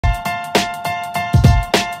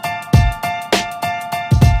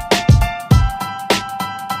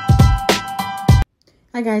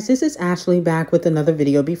Hi guys, this is Ashley back with another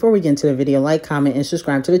video. Before we get into the video, like, comment, and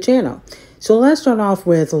subscribe to the channel. So let's start off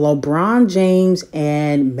with LeBron James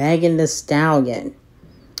and Megan Thee Stallion.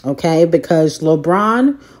 Okay, because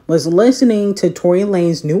LeBron was listening to Tory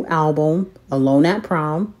Lanez's new album, Alone at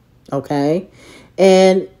Prom. Okay,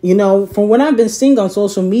 and you know, from what I've been seeing on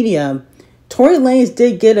social media, Tory Lanez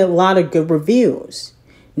did get a lot of good reviews.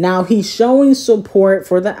 Now he's showing support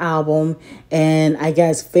for the album, and I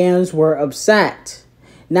guess fans were upset.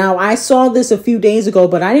 Now, I saw this a few days ago,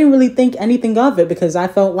 but I didn't really think anything of it because I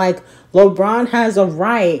felt like LeBron has a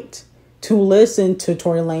right to listen to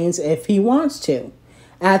Tory Lanez if he wants to.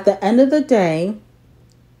 At the end of the day,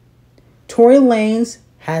 Tory Lanez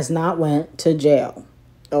has not went to jail,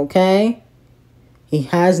 okay? He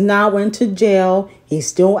has not went to jail. He's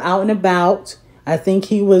still out and about. I think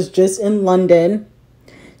he was just in London.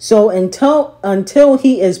 So until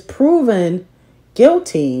he is proven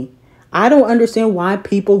guilty, I don't understand why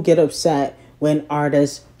people get upset when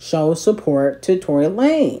artists show support to Tory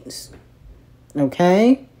Lanez.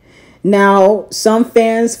 Okay? Now, some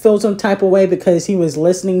fans feel some type of way because he was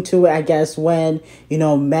listening to it, I guess, when, you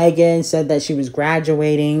know, Megan said that she was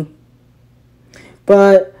graduating.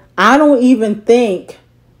 But I don't even think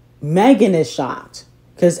Megan is shocked.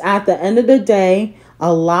 Because at the end of the day,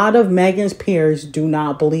 a lot of Megan's peers do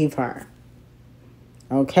not believe her.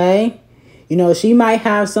 Okay? You know, she might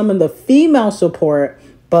have some of the female support,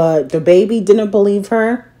 but Dababy didn't believe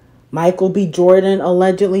her. Michael B. Jordan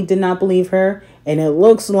allegedly did not believe her. And it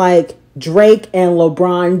looks like Drake and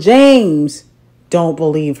LeBron James don't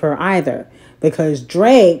believe her either. Because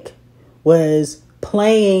Drake was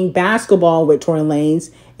playing basketball with Tory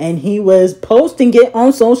Lanez and he was posting it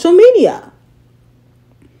on social media.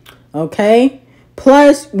 Okay?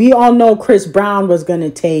 Plus, we all know Chris Brown was going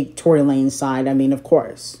to take Tory Lanez's side. I mean, of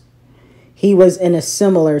course. He was in a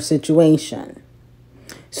similar situation.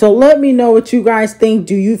 So let me know what you guys think.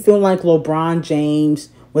 Do you feel like LeBron James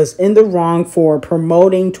was in the wrong for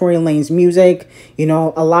promoting Tory Lanez's music? You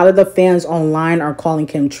know, a lot of the fans online are calling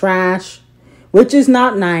him trash, which is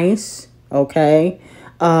not nice, okay?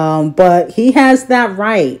 But he has that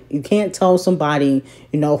right. You can't tell somebody,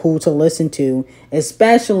 you know, who to listen to,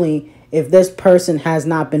 especially if this person has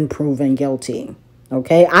not been proven guilty.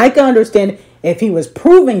 Okay, I can understand if he was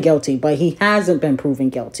proven guilty, but he hasn't been proven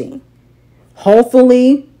guilty.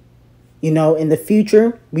 Hopefully, you know, in the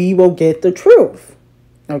future, we will get the truth.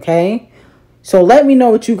 Okay, so let me know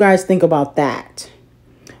what you guys think about that.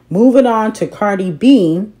 Moving on to Cardi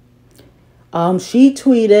B. She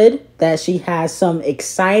tweeted that she has some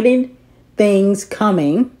exciting things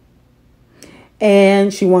coming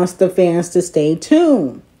and she wants the fans to stay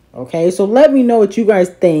tuned. Okay, so let me know what you guys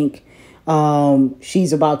think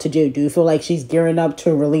she's about to do. Do you feel like she's gearing up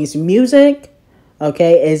to release music?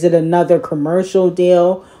 Okay, is it another commercial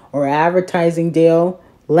deal or advertising deal?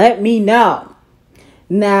 Let me know.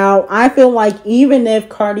 Now, I feel like even if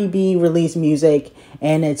Cardi B released music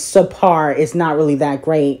and it's subpar, it's not really that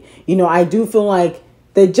great, you know, I do feel like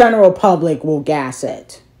the general public will gas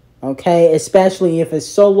it. Okay, especially if it's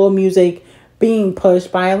solo music being pushed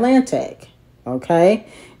by Atlantic. Okay,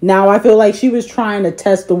 now I feel like she was trying to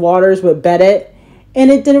test the waters with Bet It,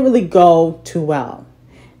 and it didn't really go too well.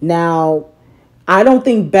 Now, I don't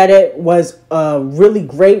think Bet It was a really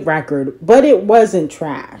great record, but it wasn't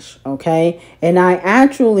trash, okay? And I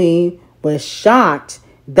actually was shocked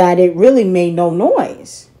that it really made no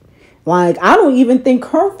noise. Like, I don't even think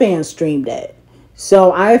her fans streamed it.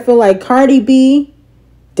 So I feel like Cardi B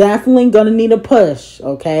definitely gonna need a push,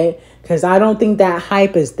 okay? Because I don't think that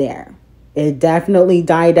hype is there. It definitely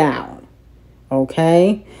died down,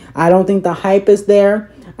 okay? I don't think the hype is there.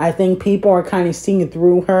 I think people are kind of seeing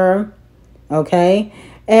through her, okay?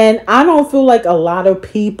 And I don't feel like a lot of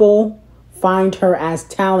people find her as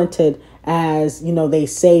talented as, you know, they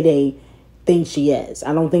say they think she is.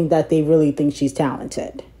 I don't think that they really think she's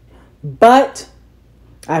talented. But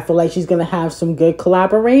I feel like she's going to have some good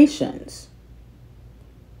collaborations.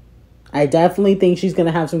 I definitely think she's going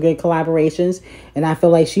to have some good collaborations. And I feel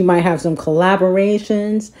like she might have some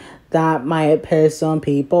collaborations that might piss some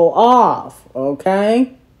people off.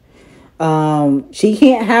 Okay? She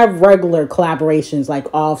can't have regular collaborations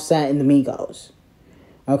like Offset and the Migos.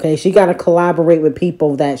 Okay? She got to collaborate with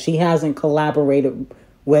people that she hasn't collaborated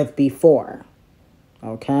with before.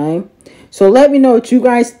 Okay? So let me know what you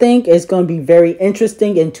guys think. It's going to be very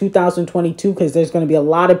interesting in 2022 because there's going to be a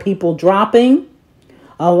lot of people dropping.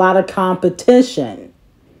 A lot of competition.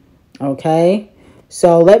 Okay?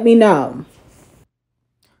 So let me know.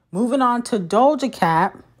 Moving on to Doja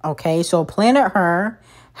Cat. Okay, so Planet Her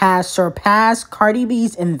has surpassed Cardi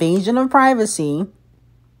B's Invasion of Privacy.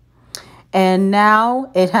 And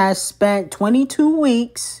now it has spent 22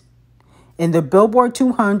 weeks in the Billboard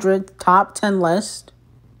 200 top 10 list.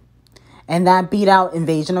 And that beat out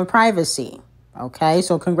Invasion of Privacy. Okay,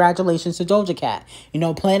 so congratulations to Doja Cat. You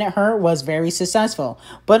know, Planet Her was very successful.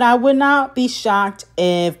 But I would not be shocked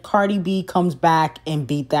if Cardi B comes back and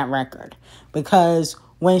beat that record. Because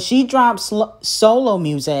when she drops solo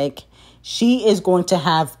music, she is going to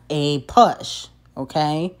have a push.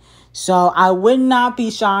 Okay, so I would not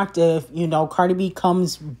be shocked if, you know, Cardi B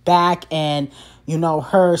comes back and, you know,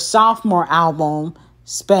 her sophomore album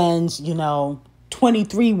spends, you know,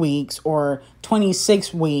 23 weeks or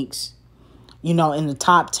 26 weeks, you know, in the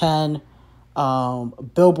top 10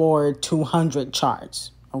 Billboard 200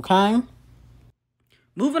 charts. Okay.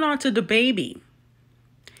 Moving on to Dababy.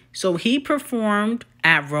 So he performed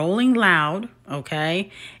at Rolling Loud,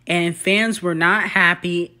 okay, and fans were not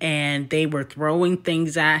happy and they were throwing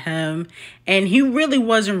things at him and he really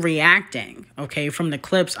wasn't reacting, okay, from the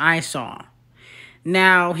clips I saw.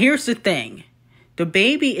 Now, here's the thing.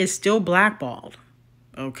 Dababy is still blackballed,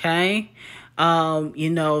 okay? You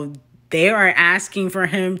know, they are asking for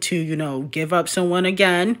him to, you know, give up someone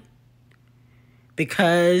again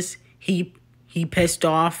because he pissed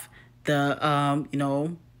off the, you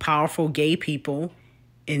know, powerful gay people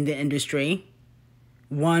in the industry,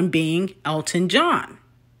 one being Elton John.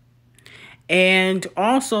 And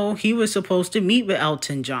also, he was supposed to meet with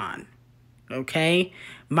Elton John, okay?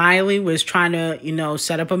 Miley was trying to, you know,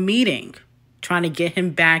 set up a meeting, trying to get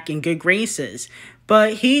him back in good graces.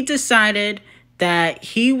 But he decided that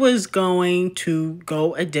he was going to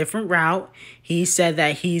go a different route. He said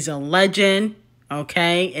that he's a legend,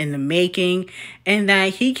 okay, in the making, and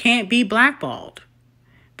that he can't be blackballed.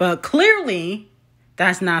 But clearly,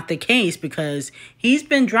 that's not the case because he's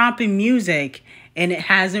been dropping music and it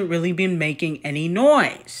hasn't really been making any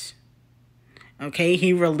noise. Okay,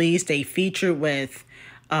 he released a feature with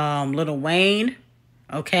Lil Wayne,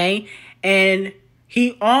 okay, and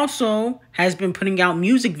he also has been putting out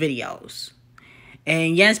music videos.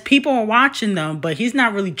 And yes, people are watching them, but he's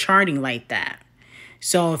not really charting like that.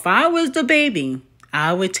 So if I was Dababy,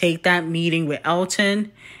 I would take that meeting with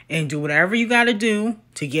Elton and do whatever you got to do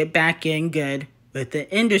to get back in good with the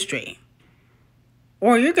industry.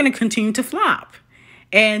 Or you're going to continue to flop.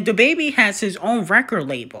 And Dababy has his own record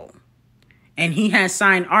label. And he has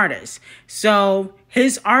signed artists. So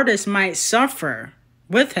his artists might suffer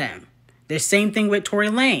with him. The same thing with Tory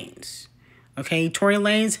Lanez. Okay, Tory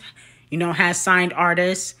Lanez, you know, has signed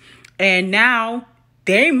artists. And now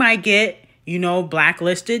they might get, you know,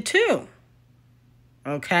 blacklisted too.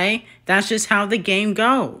 Okay, that's just how the game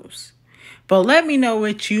goes. But let me know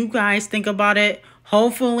what you guys think about it.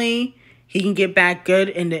 Hopefully, he can get back good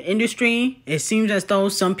in the industry. It seems as though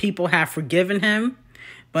some people have forgiven him,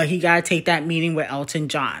 but he got to take that meeting with Elton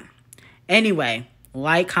John. Anyway,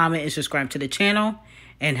 like, comment, and subscribe to the channel,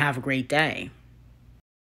 and have a great day.